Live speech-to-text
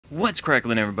What's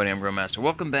cracklin', everybody? I'm Grillmaster.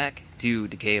 Welcome back to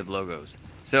Decay of Logos.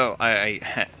 So, I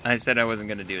said I wasn't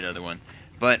going to do another one.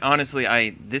 But honestly,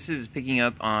 this is picking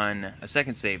up on a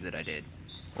second save that I did,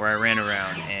 where I ran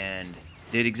around and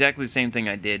did exactly the same thing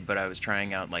I did, but I was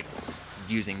trying out, like,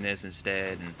 using this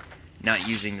instead, and not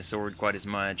using the sword quite as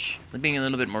much, being a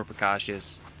little bit more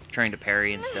precautious, trying to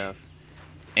parry and stuff.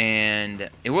 And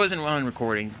it wasn't well on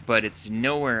recording, but it's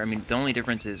nowhere, I mean, the only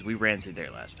difference is we ran through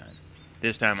there last time.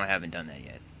 This time I haven't done that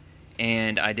yet.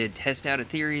 And I did test out a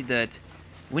theory that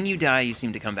when you die, you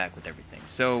seem to come back with everything.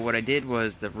 So what I did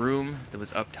was the room that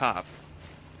was up top,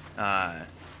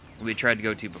 we tried to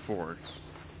go to before.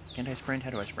 Can't I sprint? How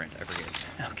do I sprint? I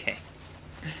forget. Okay.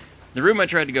 The room I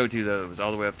tried to go to, though, was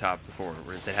all the way up top before,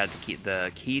 where they had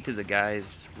the key to the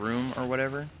guy's room or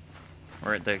whatever,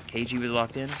 or the cage he was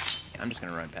locked in. Yeah, I'm just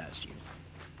gonna run past you.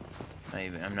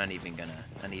 I'm not even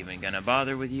gonna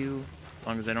bother with you, as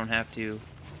long as I don't have to.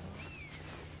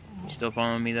 You still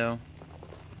following me, though?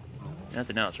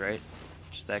 Nothing else, right?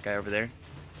 Just that guy over there?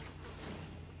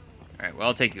 Alright, well,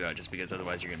 I'll take you out, just because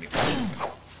otherwise you're gonna be...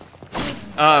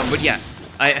 but yeah,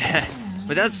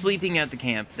 without sleeping at the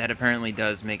camp, that apparently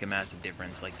does make a massive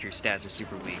difference. Like, your stats are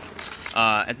super weak.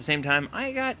 At the same time,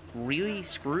 I got really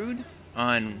screwed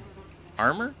on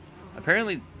armor.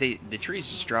 Apparently, the trees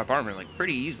just drop armor, like,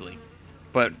 pretty easily.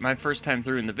 But my first time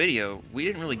through in the video, we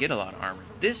didn't really get a lot of armor.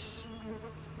 This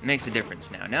makes a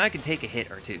difference now. Now I can take a hit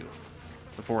or two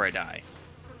before I die.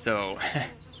 So,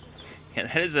 yeah,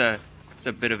 it's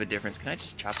a bit of a difference. Can I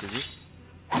just chop through this?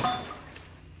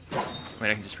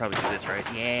 Wait, I can just probably do this, right?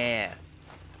 Yeah!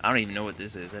 I don't even know what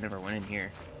this is. I never went in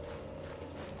here.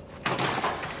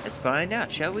 Let's find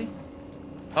out, shall we?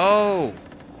 Oh!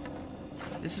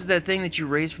 This is that thing that you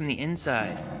raise from the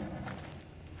inside.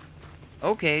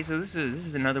 Okay, so this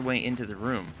is another way into the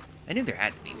room. I knew there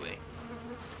had to be a way.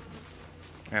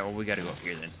 Alright, well, we gotta go up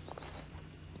here then.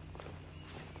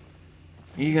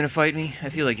 Are you gonna fight me? I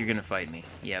feel like you're gonna fight me.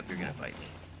 Yep, you're gonna fight me.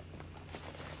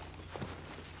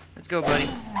 Let's go, buddy.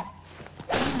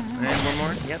 And one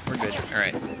more? Yep, we're good.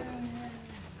 Alright.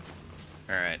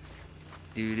 Alright.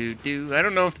 Do. I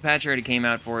don't know if the patch already came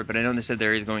out for it, but I know they said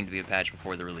there is going to be a patch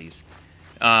before the release.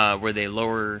 Where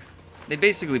they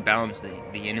basically balance the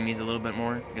enemies a little bit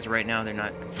more, because right now they're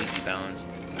not completely balanced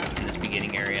in this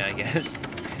beginning area, I guess.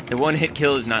 The one-hit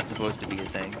kill is not supposed to be a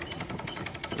thing,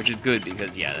 which is good,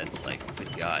 because, yeah, that's like,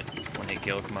 good God, one-hit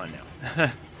kill, come on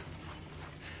now.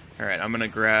 Alright, I'm gonna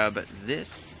grab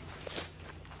this.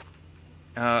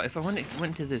 If I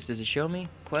went to this, does it show me?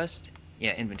 Quest?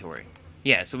 Yeah, inventory.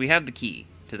 Yeah, so we have the key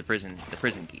to the prison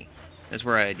key. That's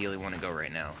where I ideally want to go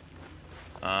right now.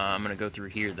 I'm gonna go through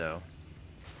here, though.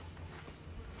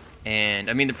 And,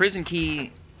 I mean, the prison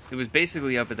key, it was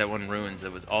basically up at that one ruins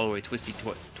that was all the way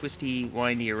twisty,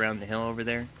 windy around the hill over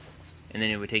there. And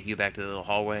then it would take you back to the little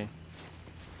hallway.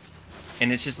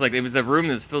 And it's just like, it was the room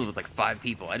that was filled with like 5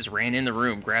 people. I just ran in the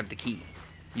room, grabbed the key.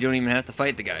 You don't even have to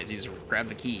fight the guys. You just grab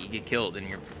the key, you get killed, and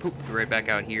you're right back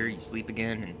out here, you sleep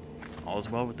again, and all is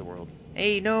well with the world.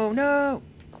 Hey, no!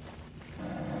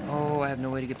 Oh, I have no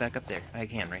way to get back up there. I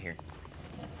can, right here.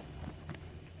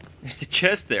 There's a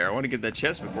chest there. I want to get that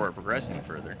chest before I progress any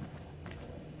further.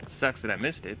 It sucks that I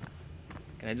missed it.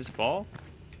 Can I just fall?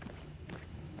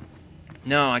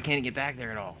 No, I can't get back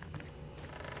there at all.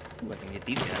 Ooh, I can get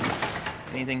these guys.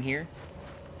 Anything here?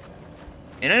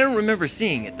 And I don't remember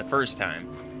seeing it the first time,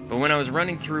 but when I was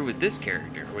running through with this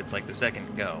character, with like the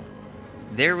second go,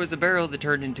 there was a barrel that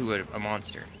turned into a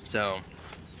monster. So,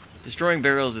 destroying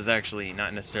barrels is actually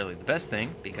not necessarily the best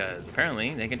thing, because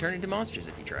apparently they can turn into monsters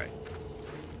if you try.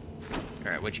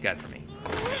 Alright, what you got for me?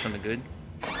 Got something good?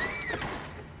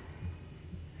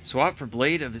 Swap for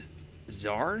Blade of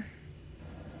Czar?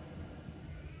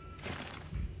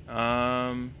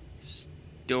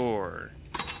 Store.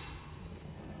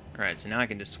 Alright, so now I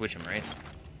can just switch them, right?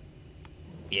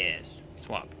 Yes.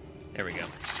 Swap. There we go.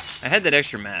 I had that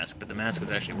extra mask, but the mask was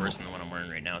actually worse than the one I'm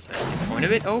wearing right now, so that's the point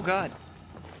of it. Oh, God.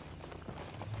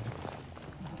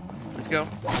 Let's go.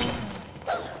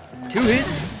 2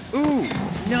 hits? Ooh,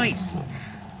 nice.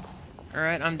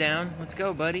 Alright, I'm down. Let's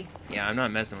go, buddy. Yeah, I'm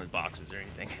not messing with boxes or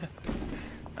anything.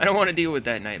 I don't want to deal with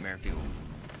that nightmare fuel.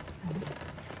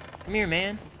 Come here,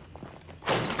 man.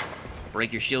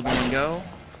 Break your shield in one go.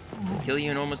 Kill you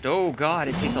in almost... Oh, God,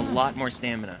 it takes a lot more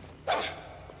stamina.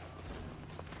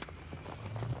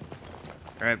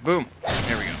 Alright, boom.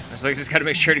 There we go. So I just gotta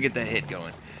make sure to get that hit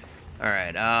going.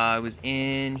 Alright, I was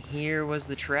in here was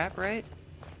the trap, right?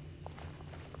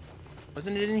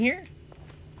 Wasn't it in here?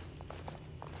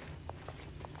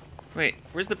 Wait,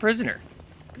 where's the prisoner?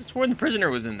 I could have sworn the prisoner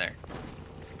was in there.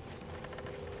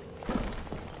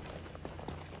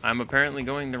 I'm apparently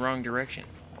going the wrong direction.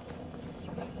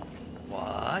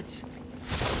 What?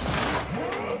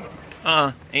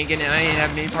 I ain't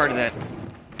having any part of that.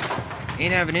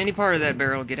 Ain't having any part of that,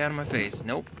 barrel. Get out of my face.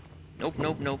 Nope. Nope,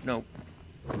 nope, nope, nope.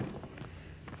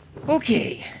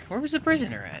 Okay, where was the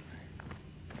prisoner at?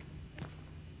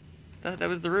 Thought that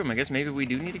was the room. I guess maybe we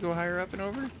do need to go higher up and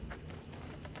over?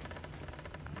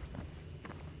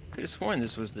 Could have sworn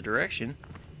this was the direction.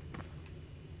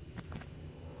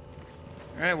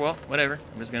 Alright, well, whatever.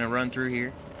 I'm just gonna run through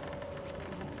here.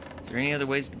 Is there any other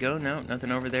ways to go? No,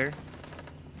 nothing over there.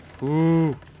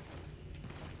 Ooh.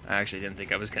 I actually didn't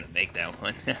think I was gonna make that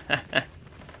one.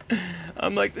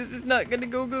 I'm like, this is not gonna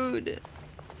go good.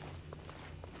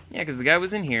 Yeah, because the guy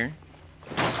was in here.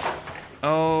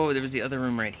 Oh, there was the other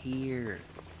room right here.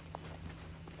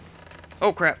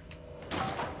 Oh, crap.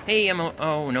 Hey,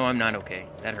 oh, no, I'm not okay.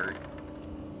 That hurt.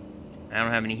 I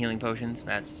don't have any healing potions.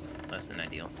 That's less than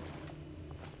ideal.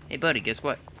 Hey, buddy, guess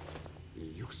what?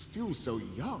 You're still so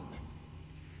young.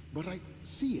 But I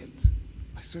see it.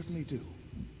 I certainly do.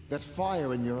 That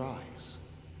fire in your eyes.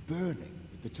 Burning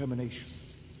with determination.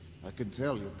 I can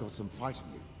tell you've got some fight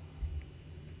in you.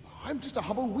 I'm just a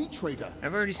humble wheat trader.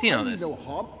 I've already seen all this. No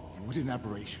hob, wooden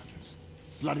aberrations.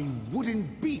 Bloody wooden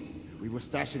beat. We were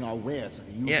stashing our wares at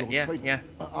the usual trade. Yeah.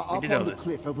 Up on the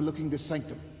cliff overlooking this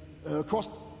sanctum. Across...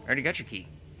 I already got your key.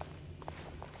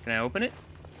 Can I open it?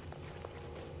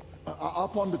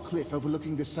 Up on the cliff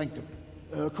overlooking this sanctum.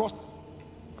 Across...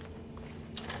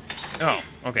 Oh,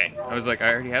 okay. I was like,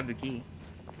 I already have the key.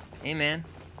 Hey, man.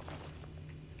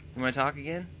 You want to talk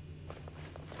again?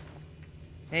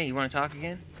 Hey, you want to talk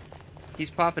again?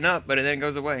 Keeps popping up, but it then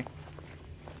goes away.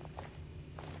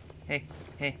 Hey,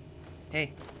 hey,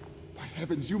 hey. By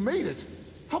heavens, you made it!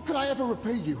 How could I ever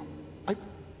repay you? I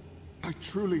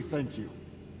truly thank you.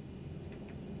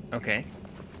 Okay.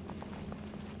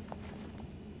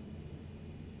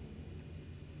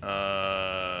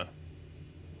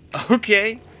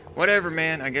 Okay. Whatever,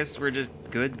 man. I guess we're just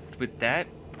good with that.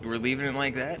 We're leaving it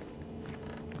like that.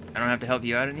 I don't have to help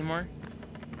you out anymore.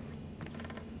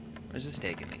 Where's this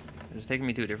taking me? Is this taking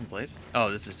me to a different place? Oh,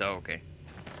 this is... Oh, okay.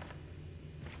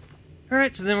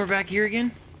 Alright, so then we're back here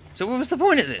again. So what was the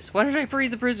point of this? Why did I free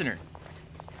the prisoner?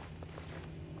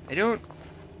 I don't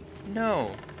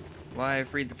know why I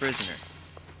freed the prisoner.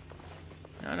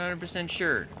 Not 100%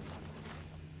 sure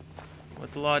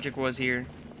what the logic was here.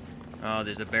 Oh,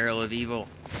 there's a barrel of evil.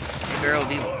 Hey, barrel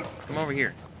of evil. Come over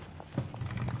here.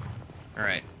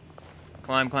 Alright.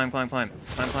 Climb, climb, climb, climb.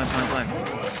 Climb, climb, climb,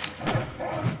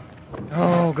 climb.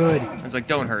 Oh, good. I was like,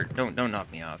 don't hurt. Don't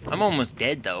knock me off. I'm almost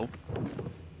dead, though.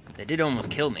 They did almost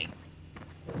kill me.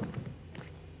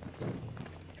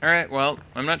 Alright, well,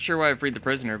 I'm not sure why I freed the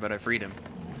prisoner, but I freed him.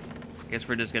 I guess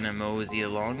we're just gonna mosey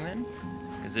along, then?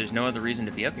 Because there's no other reason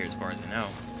to be up here, as far as I know.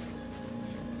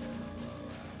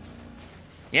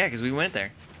 Yeah, because we went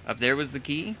there. Up there was the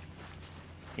key.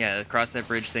 Yeah, across that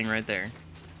bridge thing right there.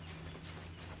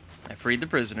 I freed the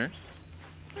prisoner.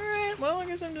 Alright, well, I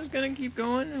guess I'm just gonna keep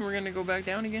going, and we're gonna go back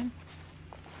down again.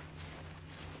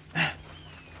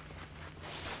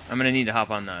 I'm gonna need to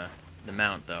hop on the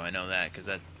mount, though. I know that, because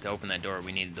to open that door,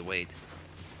 we needed the weight.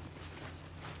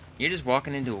 You're just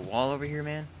walking into a wall over here,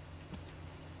 man?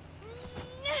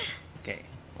 Okay,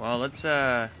 well, let's,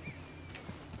 you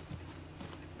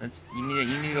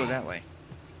need to go that way.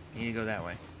 You need to go that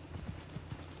way.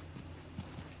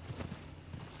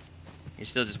 You're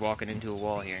still just walking into a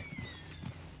wall here.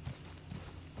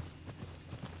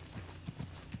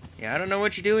 Yeah, I don't know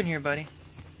what you're doing here, buddy.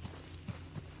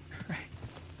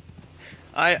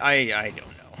 I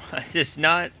don't know. It's just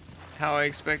not how I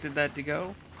expected that to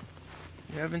go.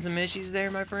 You having some issues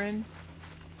there, my friend?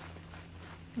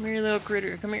 Come here, little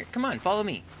critter. Come here. Come on, follow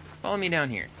me. Follow me down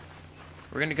here.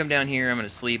 We're gonna come down here. I'm gonna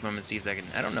sleep. I'm gonna see if I can...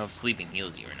 I don't know if sleeping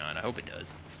heals you or not. I hope it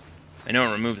does. I know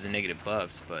it removes the negative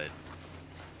buffs, but...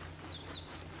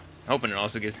 I'm hoping it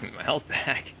also gives me my health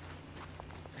back.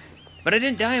 But I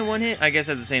didn't die in one hit. I guess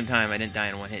at the same time, I didn't die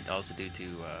in one hit also due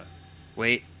to,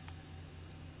 Wait.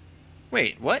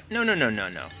 Wait, what? No.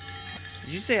 Did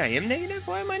you say I am negative?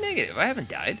 Why am I negative? I haven't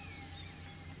died.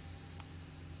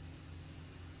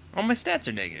 All my stats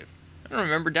are negative. I don't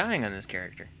remember dying on this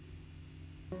character.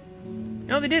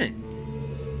 No, they didn't.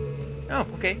 Oh,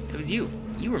 okay. It was you.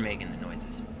 You were making the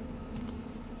noises.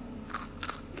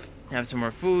 Have some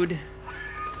more food.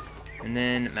 And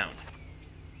then mount.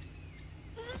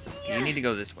 Okay, you need to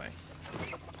go this way.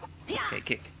 Okay,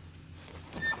 kick.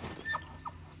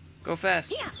 Go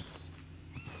fast.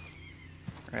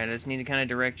 Alright, I just need to kind of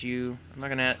direct you. I'm not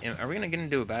gonna... Are we gonna get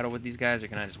into a battle with these guys, or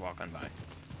can I just walk on by?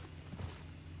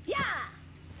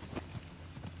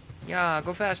 Yeah,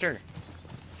 go faster.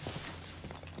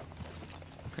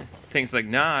 Thing's like,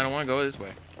 nah, I don't want to go this way.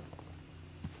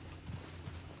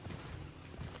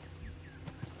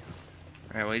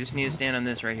 Alright, well, you just need to stand on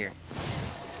this right here.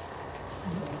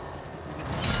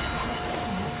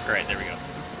 Alright, there we go.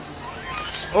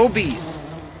 Oh, bees!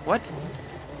 What?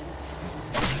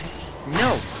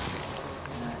 No!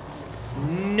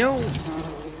 No!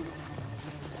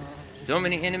 So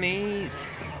many enemies!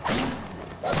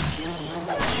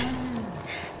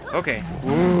 Okay.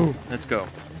 Woo! Let's go.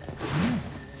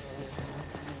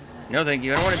 No, thank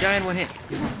you. I don't want to die in one hit.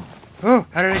 Oh,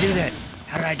 how did I do that?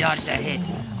 How did I dodge that hit?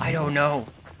 I don't know.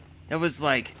 That was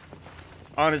like,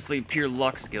 honestly, pure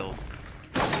luck skills.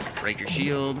 Break your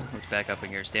shield. Let's back up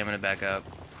and get your stamina back up.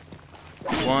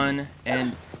 1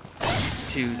 and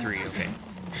 2, 3. Okay.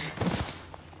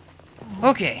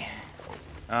 Okay.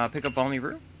 Pick up Balmy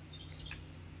Brew.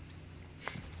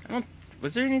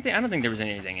 Was there anything? I don't think there was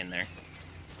anything in there.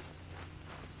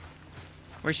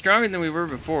 We're stronger than we were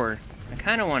before. I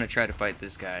kind of want to try to fight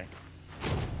this guy.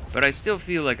 But I still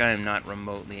feel like I am not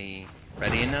remotely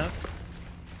ready enough.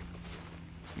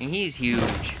 I mean, he's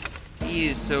huge. He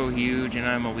is so huge, and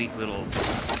I'm a weak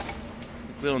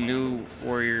little new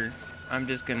warrior. I'm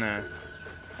just gonna...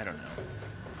 I don't know.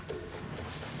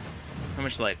 How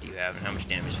much life do you have, and how much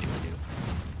damage do you do?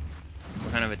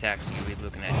 What kind of attacks are you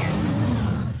looking at here?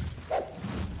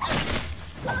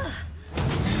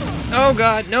 Oh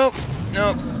god, nope,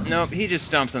 nope, nope. He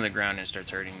just stomps on the ground and starts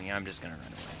hurting me. I'm just gonna run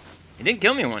away. He didn't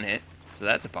kill me in one hit, so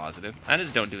that's a positive. I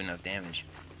just don't do enough damage.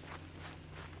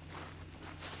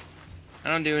 I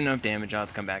don't do enough damage. I'll have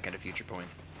to come back at a future point.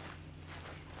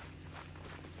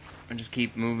 I'll just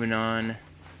keep moving on.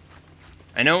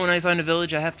 I know when I find a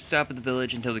village, I have to stop at the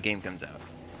village until the game comes out.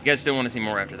 If you guys still want to see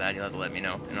more after that, you'll have to let me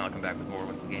know, and I'll come back with more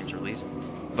once the game's released.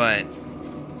 But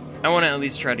I want to at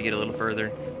least try to get a little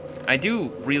further. I do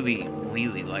really,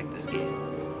 really like this game.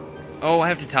 Oh, I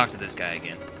have to talk to this guy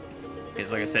again.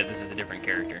 Because, like I said, this is a different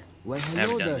character. Well, I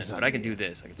haven't done this, but I can do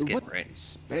this. I can skip, right?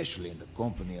 Especially in the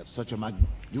company of such a You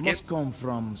Skip. must come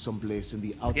from someplace in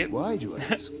the outside, you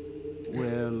ask.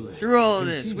 Well, through all of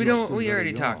I this, see we you're don't. still We very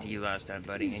already talked to young. you last time,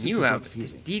 buddy, It's and just you a have. gut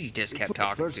feeling. He just kept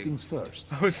talking First to. things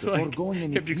first. I was Before like, going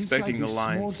any kept expecting the inside this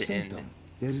lines small to end. center,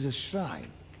 there is a shrine.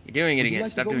 You're doing it Would you again. like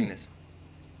to Stop go doing in? this.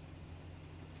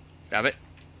 Stop it.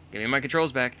 Give me my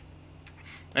controls back.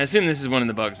 I assume this is one of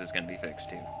the bugs that's going to be fixed,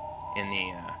 too. In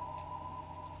the,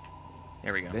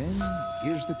 There we go. Then,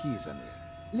 here's the keys on there.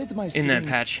 Let my In that stream-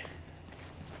 patch.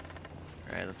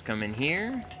 Alright, let's come in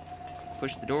here.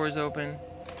 Push the doors open.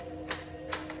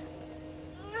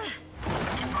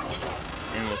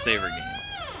 And we'll save our game.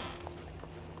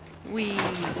 Whee!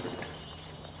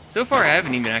 So far, I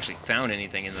haven't even actually found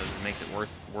anything in those that makes it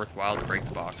worthwhile to break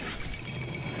the boxes.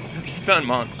 I've just found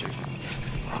monsters.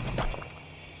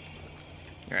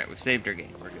 Alright, we've saved our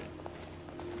game. We're good.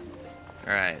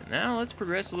 Alright, now let's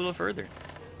progress a little further.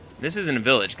 This isn't a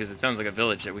village, because it sounds like a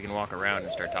village that we can walk around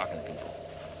and start talking to people.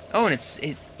 Oh, and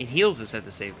it heals us at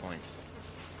the save points.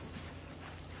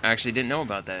 I actually didn't know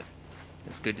about that.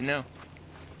 It's good to know.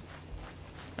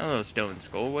 Hello, Stone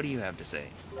Skull. What do you have to say?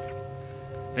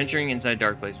 Venturing inside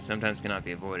dark places sometimes cannot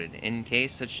be avoided. In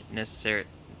case such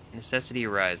necessity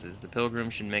arises, the pilgrim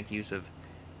should make use of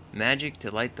magic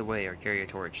to light the way or carry a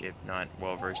torch, if not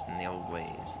well versed in the old ways.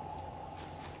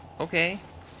 Okay.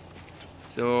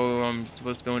 So I'm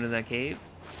supposed to go into that cave?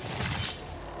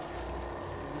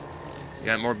 We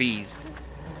got more bees.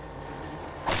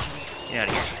 Get out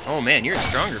of here. Oh man, you're a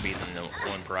stronger bee than the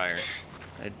one prior.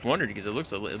 I wondered because it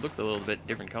looked a little bit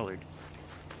different colored.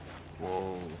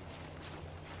 Whoa.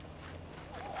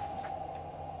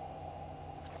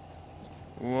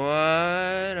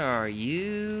 What are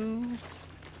you?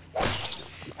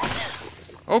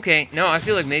 Okay, no, I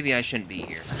feel like maybe I shouldn't be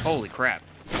here. Holy crap.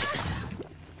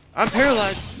 I'm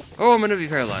paralyzed! Oh, I'm gonna be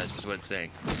paralyzed, is what it's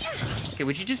saying. Okay,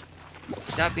 would you just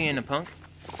stop being a punk?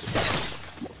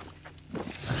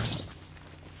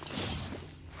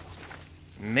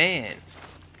 Man.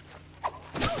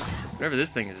 Whatever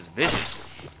this thing is vicious.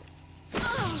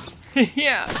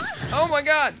 Yeah! Oh my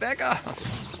god, back off!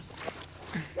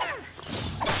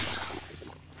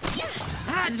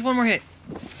 Ah, just one more hit.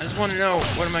 I just want to know,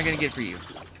 what am I gonna get for you?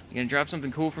 You gonna drop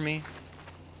something cool for me?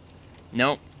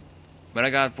 Nope. What I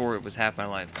got for it was half my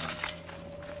life gone.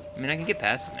 I mean, I can get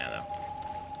past it now, though.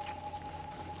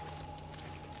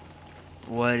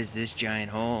 What is this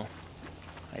giant hole?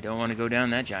 I don't want to go down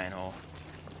that giant hole.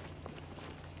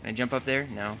 Can I jump up there?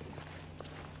 No.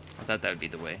 I thought that would be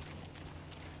the way.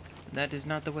 That is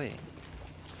not the way.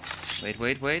 Wait,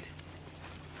 wait, wait.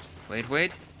 Wait,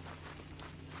 wait.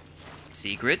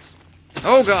 Secrets?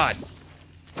 Oh, God!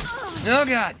 Oh,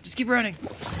 God! Just keep running.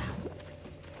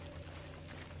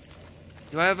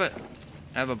 Do I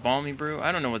have a balmy brew?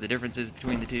 I don't know what the difference is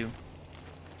between the two.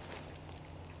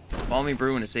 Balmy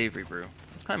brew and a savory brew.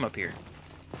 Let's climb up here.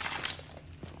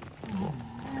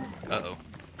 Uh-oh.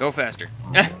 Go faster.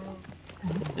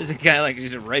 There's a guy like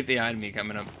just right behind me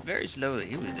coming up very slowly.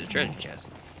 He was a treasure chest.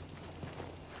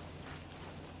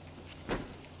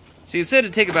 See, it said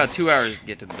it'd take about 2 hours to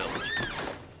get to the village.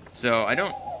 So I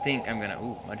don't think I'm gonna...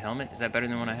 Ooh, mud helmet. Is that better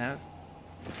than what I have?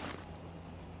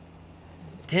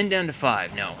 10 down to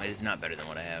 5. No, it is not better than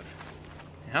what I have.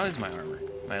 How is my armor?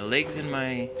 My legs and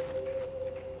my...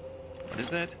 What is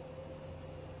that?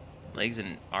 Legs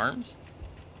and arms?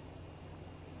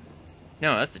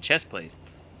 No, that's the chest plate.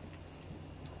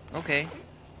 Okay.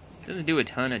 Doesn't do a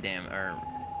ton of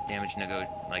damage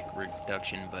like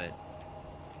reduction, but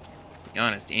to be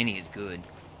honest, any is good.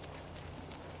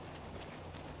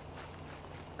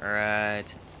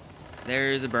 Alright.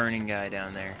 There's a burning guy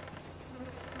down there.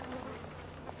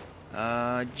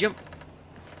 Jump!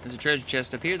 There's a treasure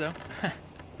chest up here, though.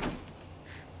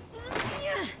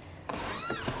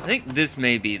 I think this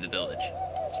may be the village.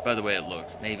 Just by the way it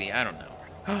looks. Maybe, I don't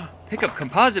know. Pick up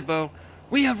composite bow!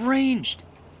 We have ranged!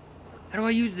 How do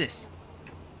I use this?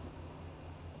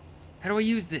 How do I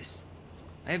use this?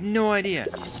 I have no idea.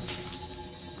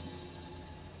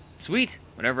 Sweet!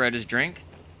 Whatever I just drank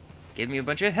gave me a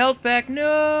bunch of health back.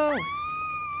 No!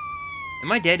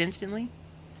 Am I dead instantly?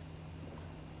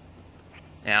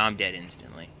 Yeah, I'm dead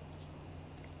instantly.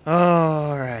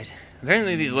 Alright.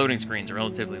 Apparently these loading screens are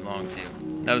relatively long,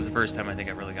 too. That was the first time I think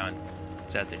I've really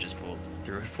sat there just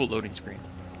through a full loading screen.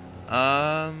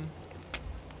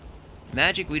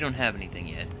 Magic, we don't have anything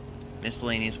yet.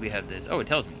 Miscellaneous, we have this. Oh, it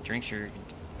tells me. Drinks your...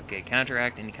 Okay,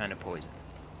 counteract any kind of poison.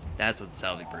 That's what the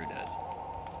Salvi Brew does.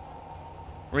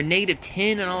 We're negative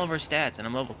 10 on all of our stats, and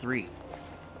I'm level 3.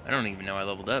 I don't even know I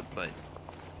leveled up, but...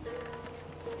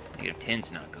 Negative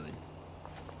 10's not good.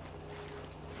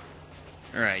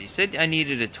 Alright, you said I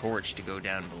needed a torch to go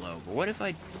down below, but what if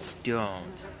I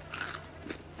don't?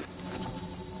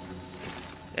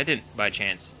 That didn't, by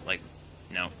chance, like...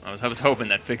 No, I was hoping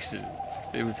that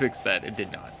it would fix that. It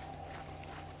did not.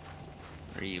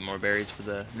 Are you more berries for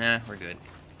the... Nah, we're good.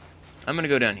 I'm gonna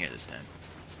go down here this time.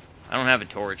 I don't have a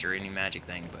torch or any magic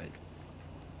thing, but...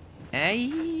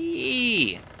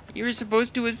 Hey! You were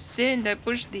supposed to ascend. I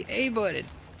pushed the A button.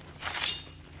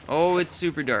 Oh, it's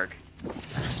super dark.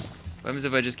 What happens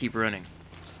if I just keep running?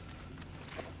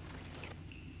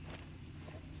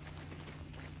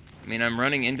 I mean, I'm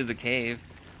running into the cave.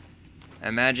 I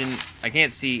imagine... I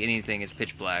can't see anything. It's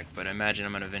pitch black, but I imagine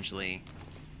I'm gonna eventually...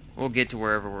 We'll get to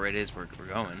where it is we're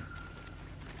going.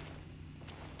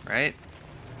 Right?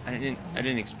 I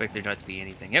didn't expect there not to be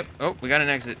anything. Yep. Oh, we got an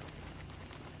exit.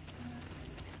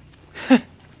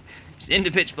 Just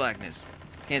into pitch blackness.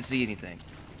 Can't see anything.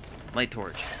 Light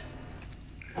torch.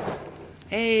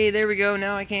 Hey, there we go.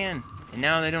 Now I can. And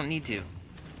now I don't need to.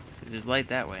 Because there's light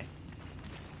that way.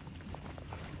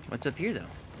 What's up here, though?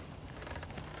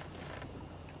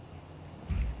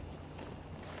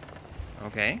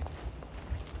 Okay.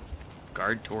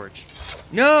 Guard torch.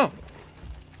 No!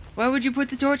 Why would you put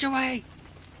the torch away?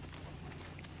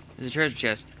 There's a treasure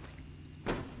chest.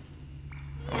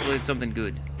 Hopefully it's something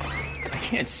good. I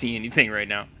can't see anything right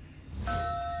now.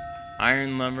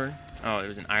 Iron lever. Oh, there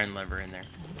was an iron lever in there.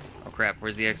 Oh crap,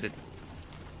 where's the exit?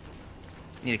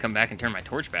 I need to come back and turn my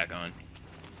torch back on.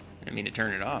 I didn't mean to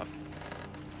turn it off.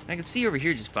 I can see over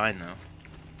here just fine, though.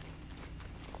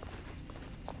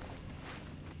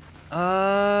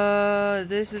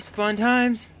 This is fun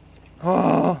times.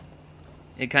 Oh,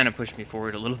 it kind of pushed me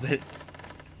forward a little bit.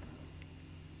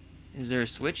 Is there a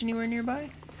switch anywhere nearby?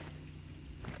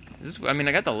 I mean,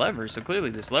 I got the lever, so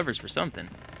clearly this lever's for something.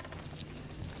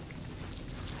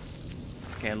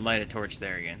 Okay, light a torch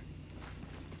there again.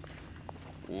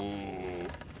 Ooh.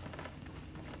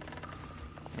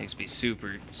 Makes me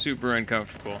super, super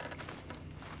uncomfortable.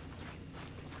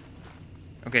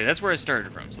 Okay, that's where I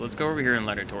started from, so let's go over here and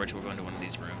light our torch. We'll go into one of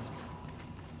these rooms.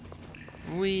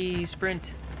 Wee,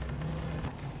 sprint.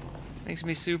 Makes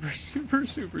me super, super,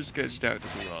 super sketched out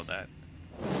to do all that.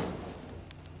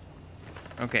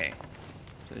 Okay.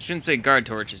 So it shouldn't say guard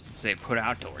torch, it's to say put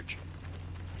out torch.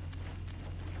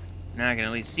 Now I can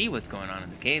at least see what's going on in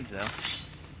the caves, though.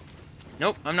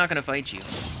 Nope, I'm not gonna fight you.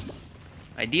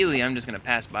 Ideally, I'm just gonna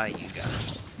pass by you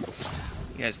guys.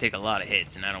 You guys take a lot of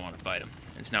hits, and I don't want to fight them.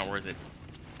 It's not worth it.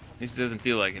 At least it doesn't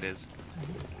feel like it is.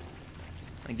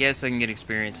 I guess I can get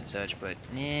experience and such, but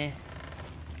nah.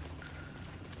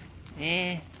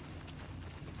 Eh.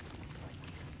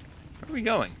 Where are we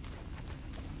going?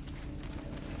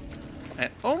 I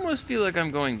almost feel like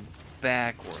I'm going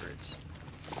backwards.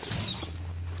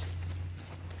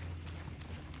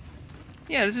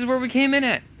 Yeah, this is where we came in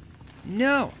at.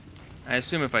 No. I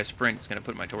assume if I sprint, it's going to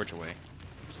put my torch away.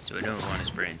 So I don't want to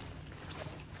sprint.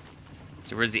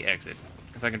 So where's the exit?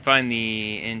 If I can find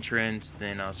the entrance,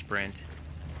 then I'll sprint.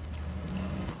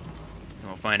 And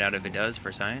we'll find out if it does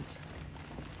for science.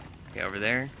 Okay, over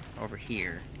there. Over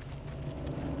here.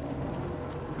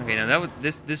 Okay, now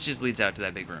this just leads out to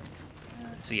that big room.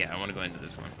 So yeah, I want to go into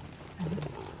this one.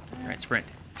 Alright, sprint.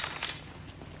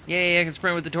 Yay, I can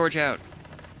sprint with the torch out.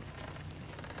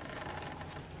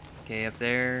 Okay, up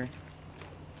there.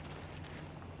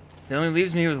 That only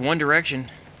leaves me with one direction,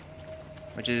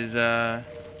 which is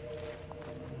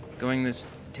going this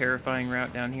terrifying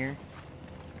route down here.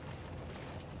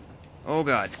 Oh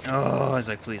god. Oh, I was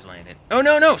like, please land it. Oh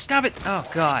no, no, stop it! Oh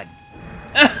god.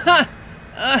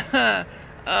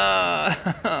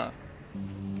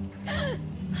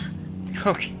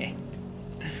 Okay.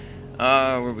 Where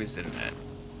are we sitting at?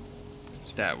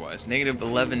 Stat-wise.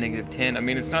 -11, -10. I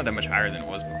mean, it's not that much higher than it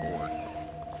was before.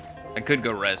 I could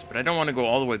go rest, but I don't want to go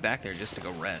all the way back there just to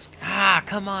go rest. Ah,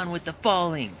 come on with the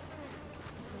falling!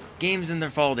 Games and their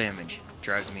fall damage.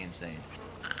 Drives me insane.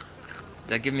 Does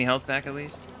that give me health back at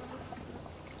least?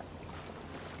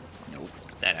 Nope.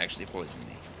 That actually poisoned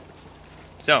me.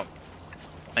 So,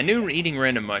 I knew eating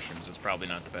random mushrooms was probably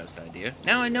not the best idea.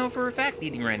 Now I know for a fact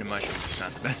eating random mushrooms is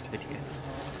not the best idea.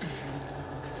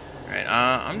 Alright,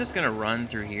 I'm just gonna run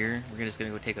through here. We're just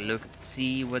gonna go take a look,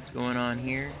 see what's going on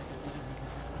here.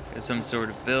 Got some sort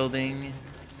of building.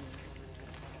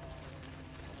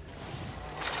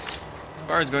 As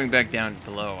far as going back down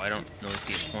below, I don't really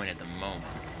see a point at the moment.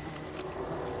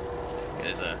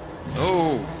 There's a...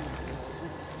 Oh!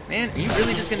 Man, are you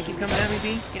really just gonna keep coming at me,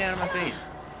 B? Get out of my face.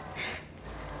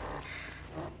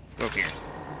 Let's go up here.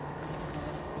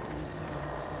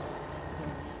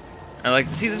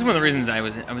 See, this is one of the reasons I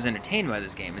was entertained by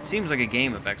this game. It seems like a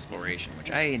game of exploration,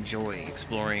 which I enjoy,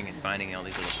 exploring and finding all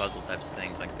these little puzzle types of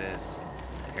things like this.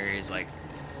 Areas like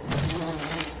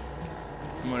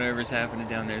whatever's happening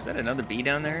down there. Is that another bee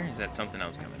down there? Or is that something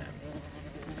else coming at me?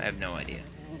 I have no idea.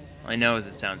 All I know is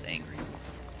it sounds angry.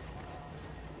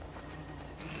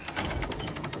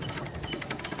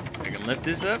 I can lift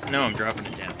this up? No, I'm dropping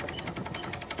it down.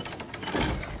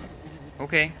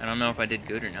 Okay, I don't know if I did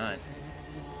good or not.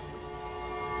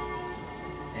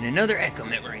 And another echo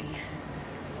memory.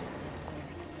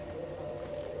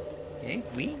 Okay,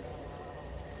 we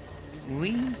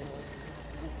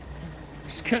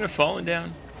just kind of falling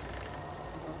down.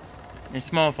 They're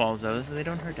small falls though, so they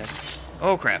don't hurt us.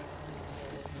 Oh crap!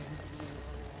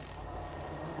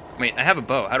 Wait, I have a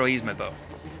bow. How do I use my bow?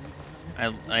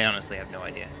 I honestly have no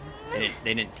idea.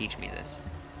 They didn't teach me this.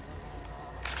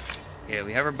 Okay,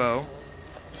 we have our bow.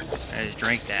 I just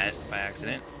drank that by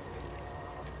accident.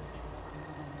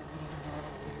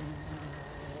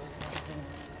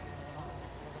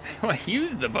 How do I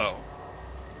use the bow?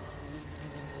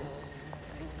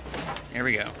 There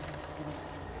we go.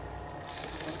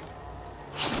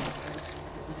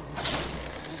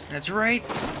 That's right.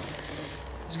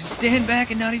 Just stand back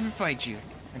and not even fight you.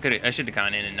 I should have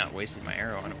gone in and not wasted my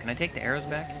arrow on him. Can I take the arrows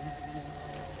back?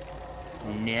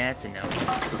 Nah, that's a no.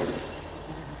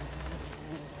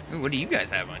 Ooh, what do you guys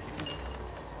have on here?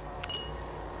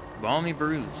 Balmy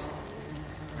bruise.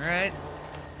 Alright.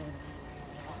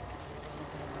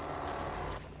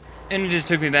 And it just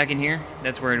took me back in here.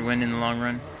 That's where it went in the long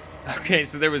run. Okay,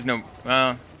 so there was no...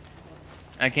 Well,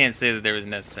 I can't say that there was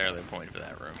necessarily a point for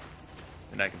that room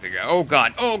that I can figure out. Oh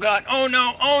god! Oh god! Oh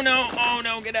no! Oh no! Oh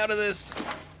no! Get out of this!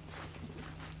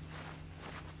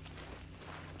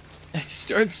 I just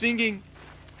started singing.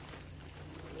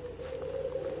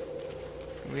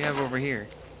 What do we have over here?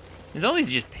 There's all these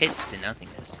just pits to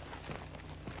nothingness.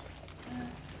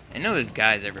 I know there's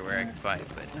guys everywhere I can fight,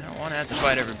 but I don't want to have to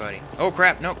fight everybody. Oh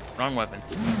crap, nope, wrong weapon.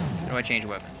 How do I change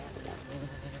weapons?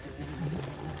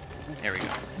 There we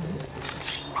go.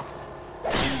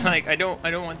 It's like, I don't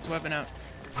want this weapon out.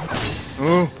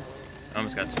 Ooh,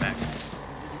 almost got smacked.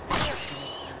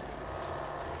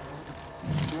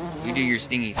 You do your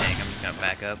stingy thing, I'm just gonna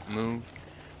back up, move.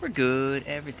 We're good,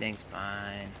 everything's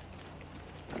fine.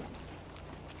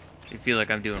 I feel like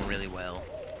I'm doing really well.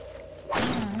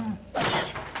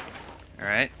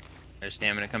 Alright, there's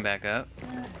stamina, come back up.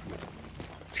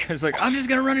 This guy's like, I'm just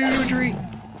gonna run into a tree!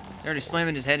 He's already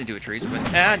slamming his head into a tree, so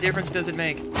what difference does it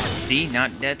make? See,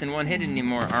 not death in one hit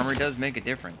anymore. Armor does make a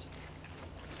difference.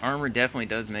 Armor definitely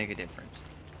does make a difference.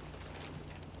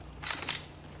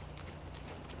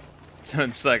 So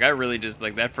it's like, I really just,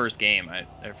 like, that first game,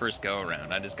 that first go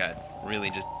around, I just got really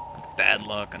just bad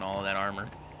luck on all of that armor.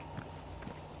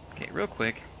 Okay, real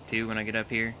quick, too, when I get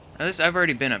up here. I've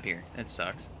already been up here. That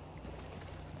sucks.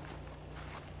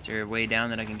 Is there a way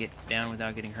down that I can get down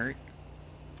without getting hurt?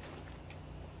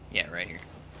 Yeah, right here.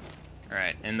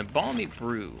 Alright, and the balmy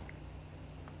brew.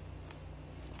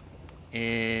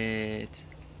 It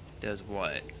does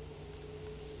what?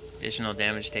 Additional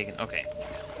damage taken. Okay.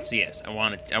 So yes, I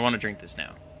want to drink this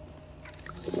now.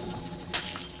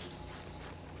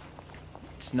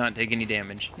 Just not take any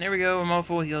damage. There we go. I'm all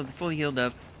fully healed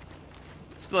up.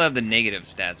 Still have the negative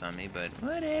stats on me, but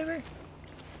whatever.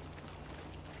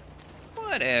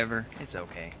 Whatever. It's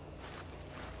okay.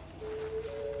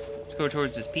 Let's go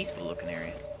towards this peaceful looking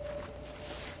area.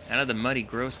 Out of the muddy,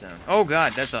 gross zone. Oh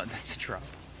god, that's a drop.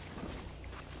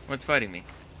 What's fighting me?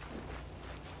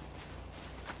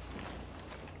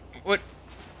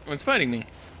 What's fighting me?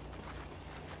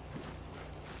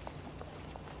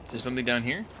 Is there something down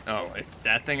here? Oh, it's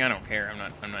that thing? I don't care. I'm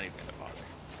not even gonna bother.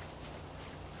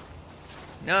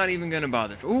 Not even gonna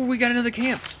bother. Ooh, we got another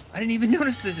camp! I didn't even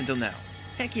notice this until now.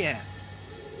 Heck yeah!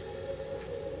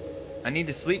 I need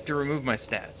to sleep to remove my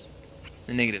stats.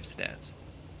 The negative stats.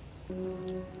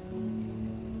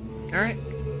 Alright.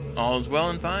 All is well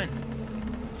and fine.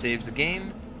 Saves the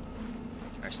game.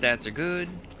 Our stats are good.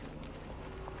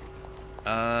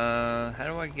 How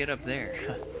do I get up there?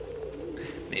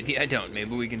 Maybe I don't.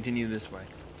 Maybe we continue this way.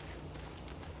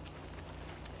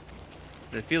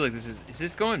 I feel like this is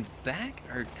this going back?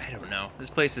 Or, I don't know. This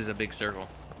place is a big circle.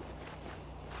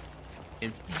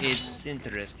 It's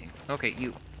interesting. Okay,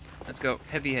 you. Let's go.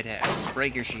 Heavy attack.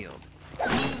 Break your shield.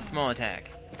 Small attack.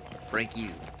 Break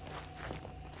you.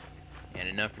 And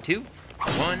enough for 2.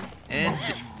 1, and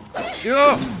 2.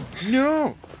 Oh!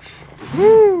 No!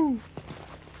 Woo!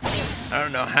 I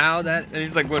don't know how that...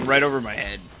 It's like went right over my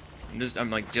head. I'm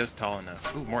like just tall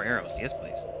enough. Ooh, more arrows. Yes,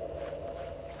 please.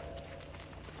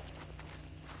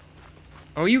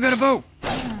 Oh, you got a bow!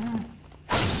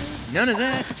 None of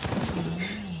that.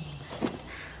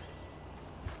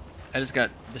 I just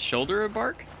got the shoulder of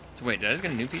bark. So wait, did I just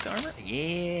get a new piece of armor?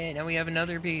 Yeah, now we have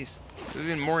another piece.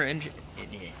 Even more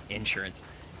insurance.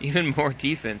 Even more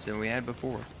defense than we had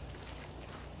before.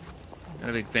 Not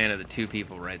a big fan of the 2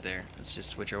 people right there. Let's just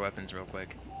switch our weapons real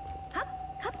quick.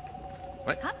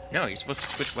 What? No, you're supposed to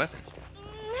switch weapons.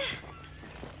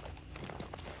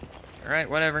 Alright,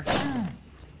 whatever.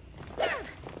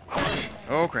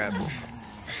 Oh crap.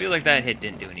 I feel like that hit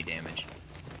didn't do any damage.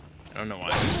 I don't know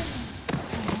why.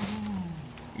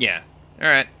 Yeah.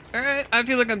 Alright. Alright. I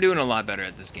feel like I'm doing a lot better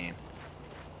at this game.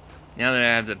 Now that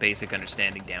I have the basic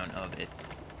understanding down of it.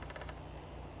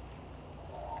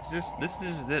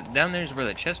 Down there's where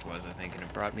the chest was, I think, and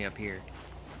it brought me up here.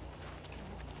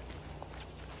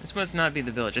 This must not be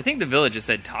the village. I think the village, it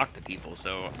said talk to people,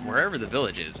 so wherever the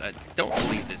village is, I don't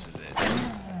believe this is it.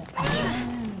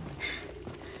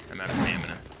 I'm out of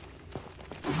stamina.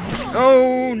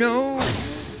 Oh, no!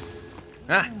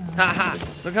 Ah! Ha ha!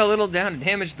 Look how little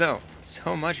damage, though.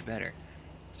 So much better.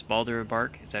 Spalder of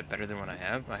bark, is that better than what I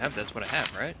have? That's what I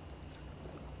have, right?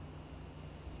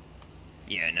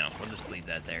 Yeah, no, we'll just leave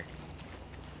that there.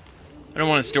 I don't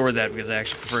want to store that because I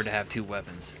actually prefer to have 2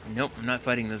 weapons. Nope, I'm not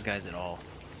fighting those guys at all.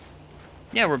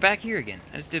 Yeah, we're back here again.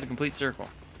 I just did a complete circle.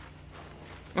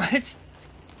 What?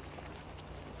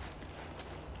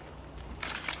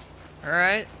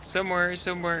 Alright,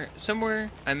 somewhere,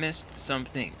 I missed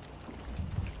something.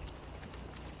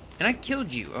 And I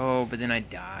killed you. Oh, but then I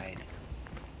died.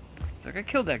 It's like I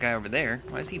killed that guy over there.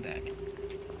 Why is he back?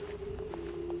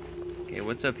 Okay,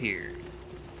 what's up here?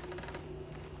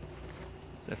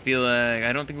 So I feel like...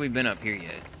 I don't think we've been up here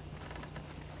yet.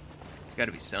 It's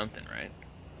gotta be something, right?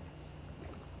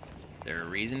 Is there a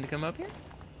reason to come up here?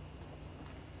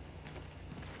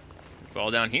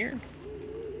 Fall down here?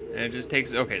 And it just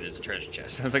takes... Okay, there's a treasure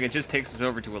chest. I was like, it just takes us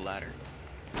over to a ladder.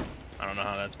 I don't know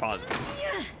how that's possible.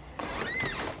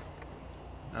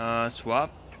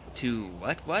 Swap to...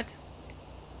 What?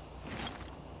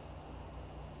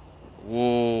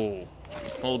 Whoa.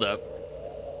 Hold up.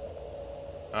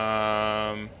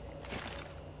 I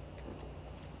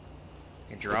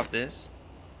can drop this.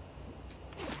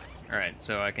 Alright,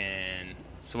 so I can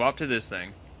swap to this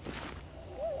thing.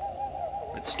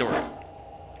 Let's store it.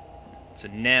 So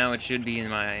now it should be in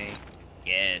my...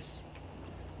 Yes.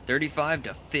 35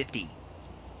 to 50.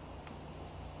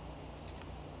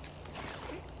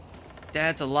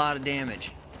 That's a lot of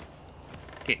damage.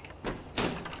 Kick.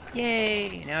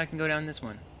 Yay! Now I can go down this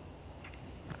one.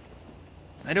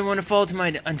 I don't want to fall to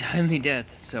my untimely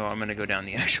death, so I'm going to go down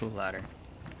the actual ladder.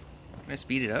 Can I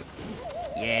speed it up?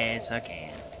 Yes, I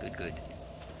can. Good.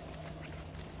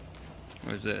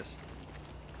 What is this?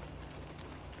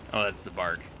 Oh, that's the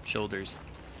bark. Shoulders.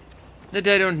 That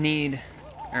I don't need.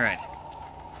 Alright.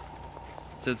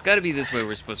 So it's got to be this way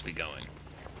we're supposed to be going.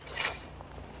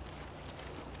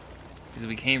 Because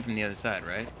we came from the other side,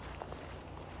 right?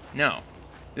 No.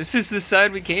 This is the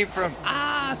side we came from.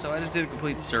 Ah, so I just did a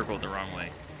complete circle the wrong way.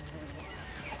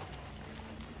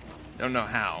 Don't know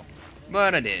how,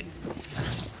 but I did.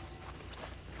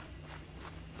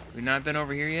 We've not been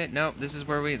over here yet? Nope, this is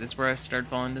where I started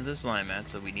falling into the slime at,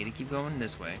 so we need to keep going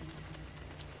this way.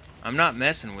 I'm not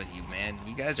messing with you, man.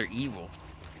 You guys are evil.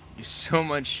 You so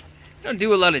much... You don't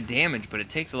do a lot of damage, but it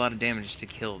takes a lot of damage to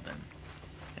kill them.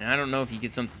 And I don't know if you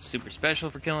get something super special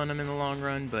for killing them in the long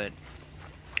run, but...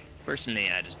 Personally,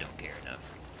 I just don't care enough.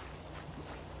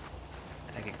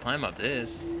 I can climb up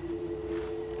this.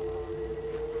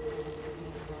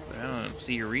 But I don't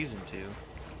see a reason to.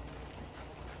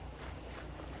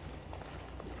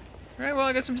 Alright, well,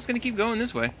 I guess I'm just gonna keep going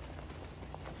this way.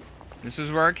 This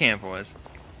was where our camp was.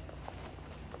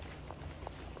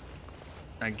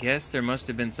 I guess there must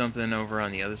have been something over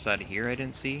on the other side of here I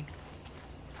didn't see.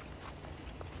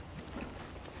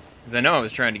 Because I know I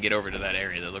was trying to get over to that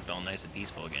area that looked all nice and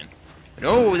peaceful again. But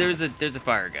oh, there's a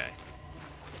fire guy.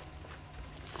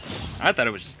 I thought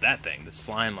it was just that thing, the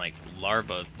slime, like,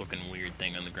 larva-looking weird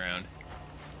thing on the ground.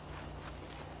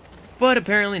 But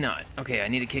apparently not. Okay, I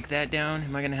need to kick that down.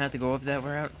 Am I gonna have to go up that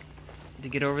route to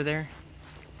get over there?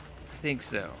 I think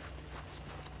so.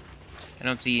 I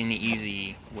don't see any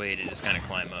easy way to just kind of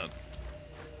climb up.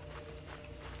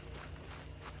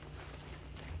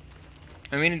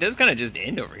 I mean, it does kind of just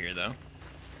end over here, though.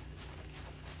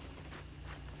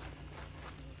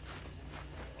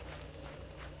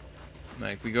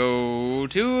 Like, we go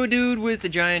to a dude with a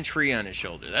giant tree on his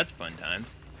shoulder. That's fun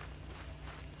times.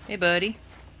 Hey, buddy.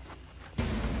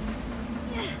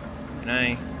 Can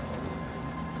I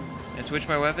switch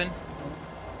my weapon?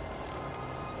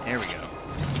 There we go.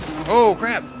 Oh,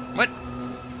 crap! What?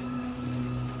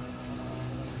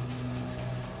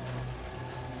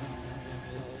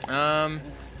 I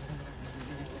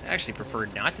actually prefer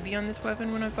not to be on this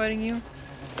weapon when I'm fighting you.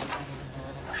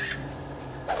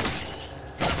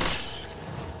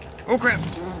 Oh, crap!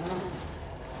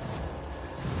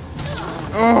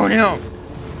 Oh, no!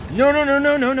 No, no, no,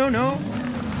 no, no, no, no!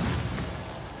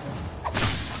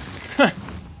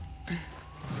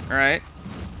 Alright.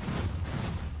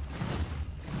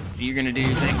 So you're gonna do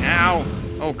your thing. Ow!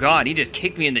 Oh god, he just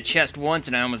kicked me in the chest once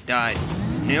and I almost died.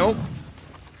 Nope.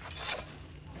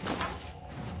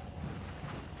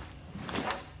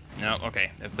 No,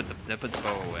 okay. That put the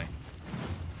bow away.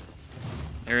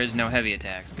 There is no heavy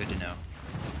attacks. Good to know.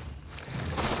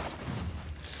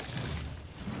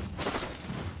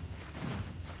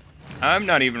 I'm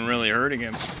not even really hurting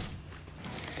him.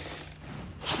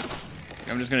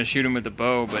 I'm just gonna shoot him with the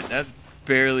bow, but that's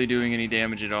barely doing any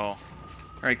damage at all.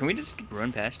 Alright, can we just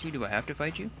run past you? Do I have to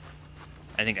fight you?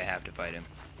 I think I have to fight him.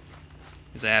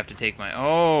 Because I have to take my...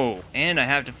 Oh! And I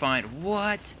have to find...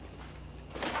 What?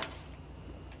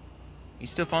 You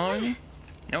still following me?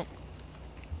 Nope.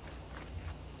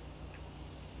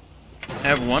 I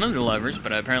have one of the levers,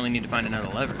 but I apparently need to find another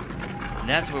lever.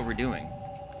 That's what we're doing.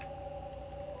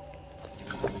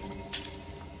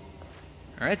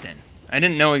 Alright then. I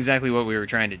didn't know exactly what we were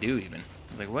trying to do, even.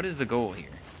 I was like, what is the goal here?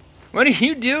 What are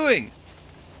you doing?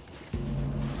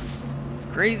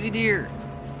 Crazy deer.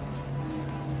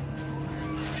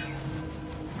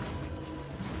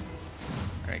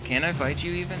 Alright, can I fight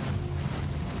you, even?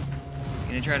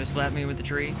 Can you try to slap me with the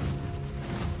tree?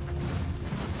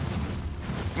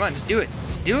 Come on, just do it.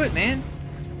 Just do it, man.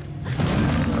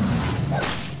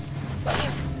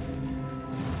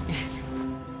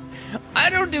 I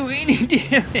don't do any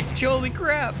damage. Holy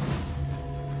crap.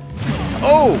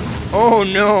 Oh! Oh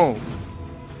no.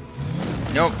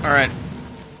 Nope, alright.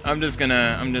 I'm just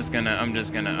gonna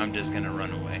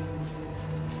run away.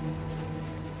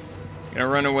 Gonna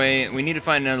run away. We need to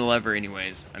find another lever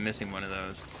anyways. I'm missing one of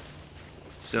those.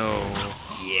 So,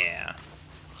 yeah.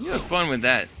 You have fun with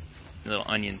that little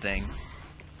onion thing.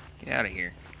 Get out of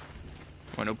here.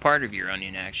 I want no part of your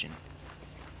onion action.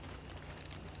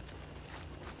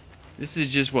 This is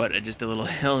just what? Just a little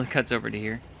hill that cuts over to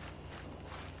here.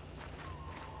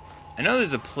 I know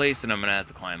there's a place that I'm gonna have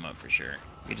to climb up for sure.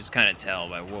 You can just kind of tell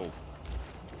by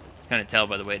kind of tell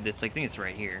by the way this. I think it's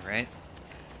right here, right?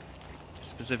 A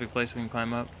specific place we can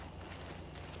climb up.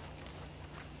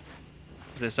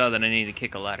 Because I saw that I need to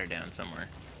kick a ladder down somewhere.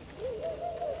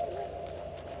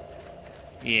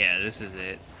 Yeah, this is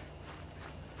it.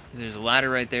 There's a ladder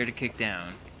right there to kick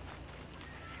down.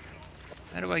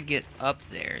 How do I get up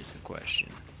there is the question.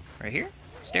 Right here?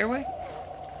 Stairway?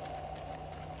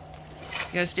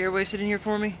 You got a stairway sitting here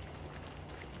for me?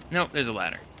 Nope, there's a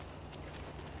ladder.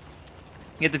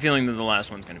 I get the feeling that the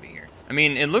last one's gonna be here. I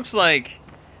mean, it looks like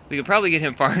we could probably get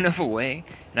him far enough away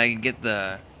that I could get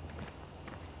the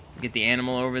Get the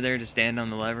animal over there to stand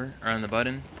on the lever, or on the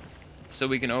button, so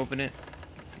we can open it.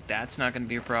 That's not going to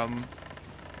be a problem.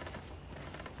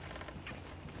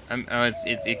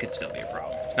 It could still be a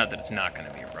problem. It's not that it's not going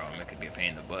to be a problem. It could be a pain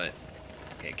in the butt.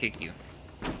 Okay, kick you.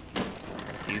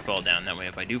 So you fall down. That way,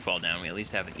 if I do fall down, we at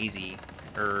least have an easier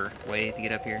way to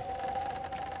get up here.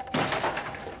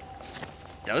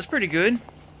 That was pretty good.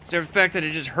 Except for the fact that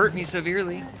it just hurt me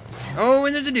severely. Oh,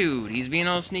 and there's a dude. He's being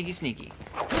all sneaky sneaky.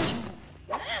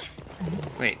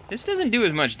 Wait, this doesn't do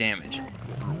as much damage.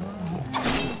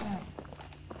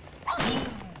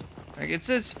 Like, it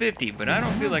says 50, but I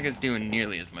don't feel like it's doing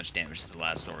nearly as much damage as the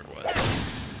last sword was.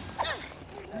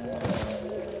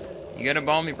 You got a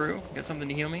balmy brew? Got something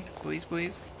to heal me? Please,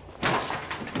 please?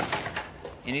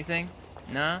 Anything?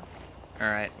 Nah?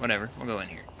 Alright, whatever. We'll go in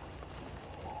here.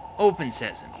 Open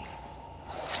sesame.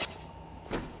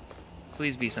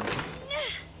 Please be something good.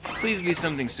 Please be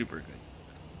something super good.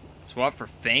 Swap for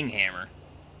Fang Hammer.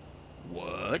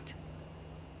 What?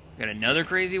 Got another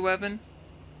crazy weapon?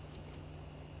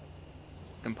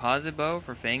 Composite bow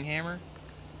for Fang Hammer?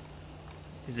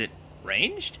 Is it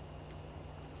ranged?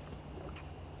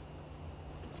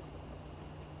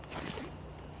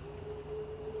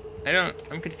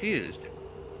 I'm confused.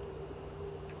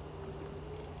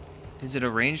 Is it a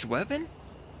ranged weapon?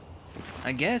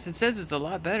 I guess. It says it's a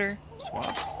lot better.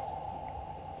 Swap.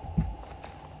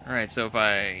 Alright, so if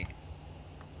I...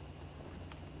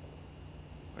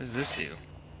 What does this do?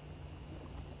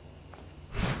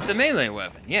 It's a melee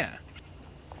weapon, yeah.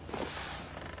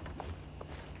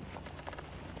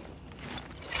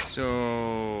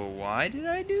 So, why did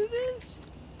I do this?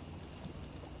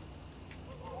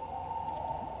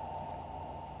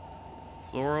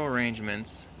 Floral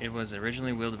arrangements. It was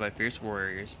originally wielded by fierce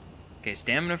warriors. Okay,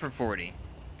 stamina for 40. It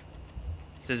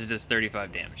says it does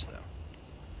 35 damage, though.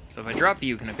 So if I drop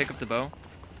you, can I pick up the bow?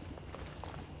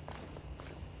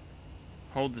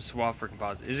 Hold the swap for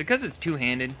composite. Is it because it's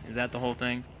two-handed? Is that the whole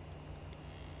thing?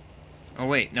 Oh,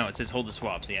 wait. No, it says hold the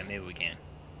swap, so yeah, maybe we can.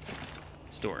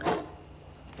 Store.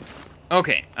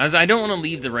 Okay, as I don't want to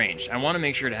leave the range. I want to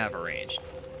make sure to have a range.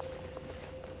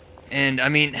 And, I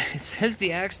mean, it says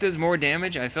the axe does more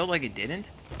damage. I felt like it didn't.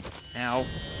 Ow.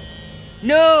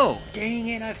 No! Dang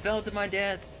it, I fell to my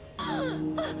death.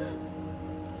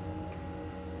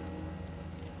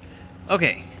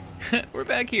 Okay, we're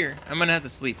back here. I'm gonna have to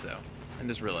sleep, though. I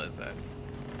just realized that.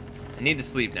 I need to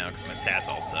sleep now because my stats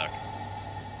all suck.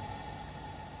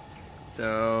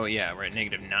 So, yeah, we're at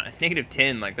negative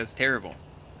 10. Like, that's terrible.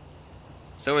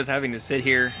 So is having to sit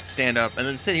here, stand up, and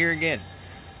then sit here again.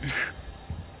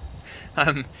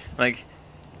 Like,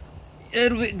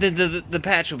 the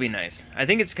patch will be nice. I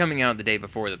think it's coming out the day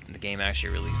before the game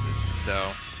actually releases.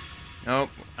 So, nope,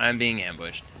 I'm being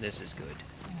ambushed. This is good.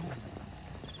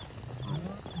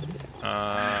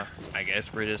 I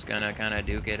guess we're just gonna kind of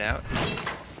duke it out.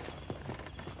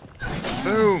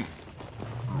 Boom!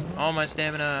 All my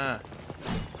stamina.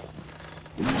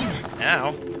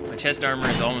 Ow! My chest armor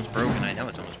is almost broken. I know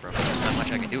it's almost broken. There's not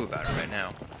much I can do about it right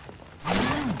now.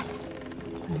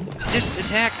 Just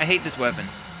attack! I hate this weapon.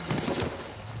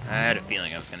 I had a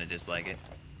feeling I was gonna dislike it.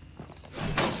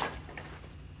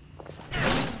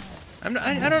 I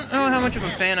don't know how much of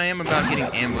a fan I am about getting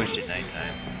ambushed at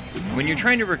nighttime. When you're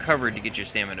trying to recover to get your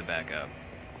stamina back up,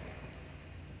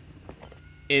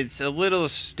 it's a little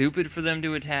stupid for them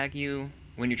to attack you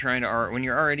when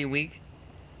you're already weak.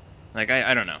 Like,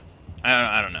 I don't know.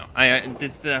 I don't know.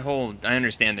 It's the whole... I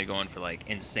understand they're going for, like,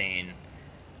 insane,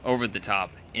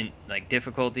 over-the-top, like,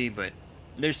 difficulty, but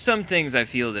there's some things I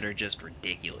feel that are just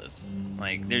ridiculous.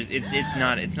 Like, it's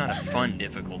not a fun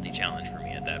difficulty challenge for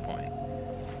me at that point.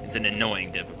 It's an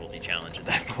annoying difficulty challenge at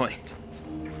that point.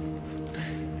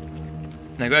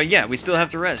 Like, well, yeah, we still have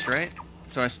to rest, right?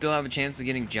 So I still have a chance of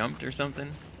getting jumped or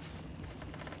something?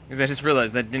 Because I just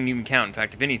realized that didn't even count. In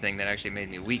fact, if anything, that actually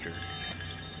made me weaker.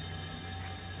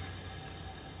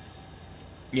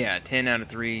 Yeah, 10 out of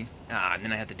 3. And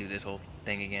then I have to do this whole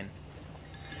thing again.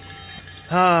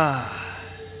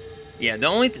 Yeah, the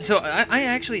only... So, I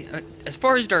actually... as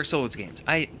far as Dark Souls games,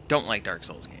 I don't like Dark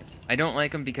Souls games. I don't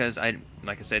like them because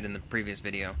like I said in the previous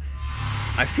video,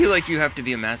 I feel like you have to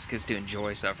be a masochist to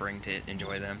enjoy suffering, to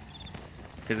enjoy them.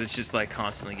 Because it's just like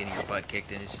constantly getting your butt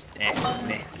kicked and it's just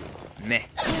meh.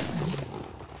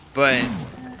 But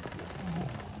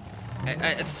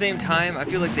at the same time, I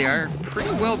feel like they are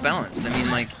pretty well balanced. I mean,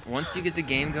 like, once you get the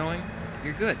game going,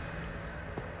 you're good.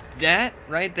 That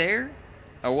right there,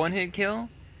 a one-hit kill,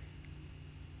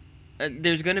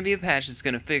 there's going to be a patch that's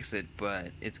going to fix it,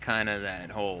 but it's kind of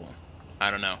that whole,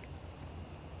 I don't know.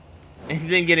 And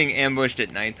then getting ambushed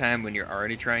at nighttime when you're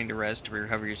already trying to rest to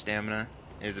recover your stamina.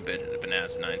 is a bit of an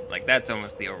asinine. Like, that's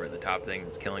almost the over-the-top thing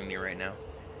that's killing me right now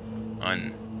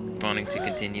on wanting to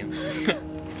continue.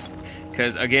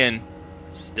 Because, again,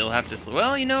 still have to...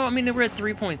 Well, you know, I mean, we're at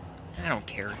 3 point... I don't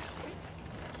care.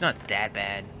 It's not that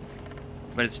bad.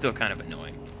 But it's still kind of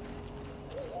annoying.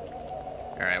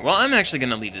 Alright, well, I'm actually going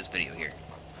to leave this video here.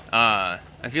 I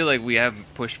feel like we have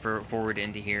pushed forward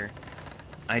into here.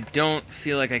 I don't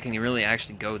feel like I can really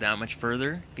actually go that much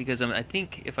further, because I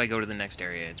think if I go to the next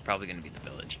area, it's probably going to be the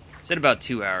village. I said about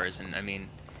 2 hours, and I mean,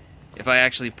 if I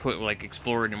actually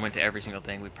explored and went to every single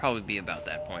thing, we'd probably be about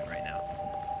that point right now.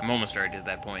 I'm almost already at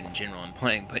that point in general in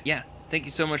playing, but yeah, thank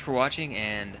you so much for watching,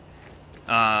 and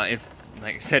if,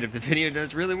 like I said, if the video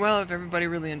does really well, if everybody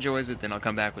really enjoys it, then I'll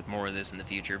come back with more of this in the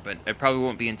future, but it probably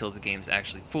won't be until the game's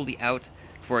actually fully out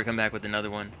before I come back with another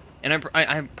one. And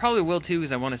I probably will too,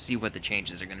 because I want to see what the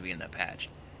changes are going to be in that patch.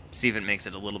 See if it makes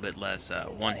it a little bit less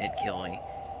one-hit killing.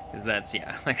 Because that's,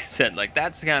 yeah, like I said, like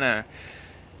that's kind of...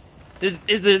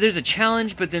 There's a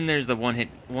challenge, but then there's the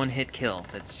one-hit kill.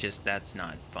 That's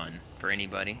not fun for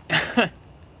anybody. But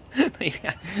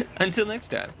yeah, until next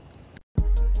time.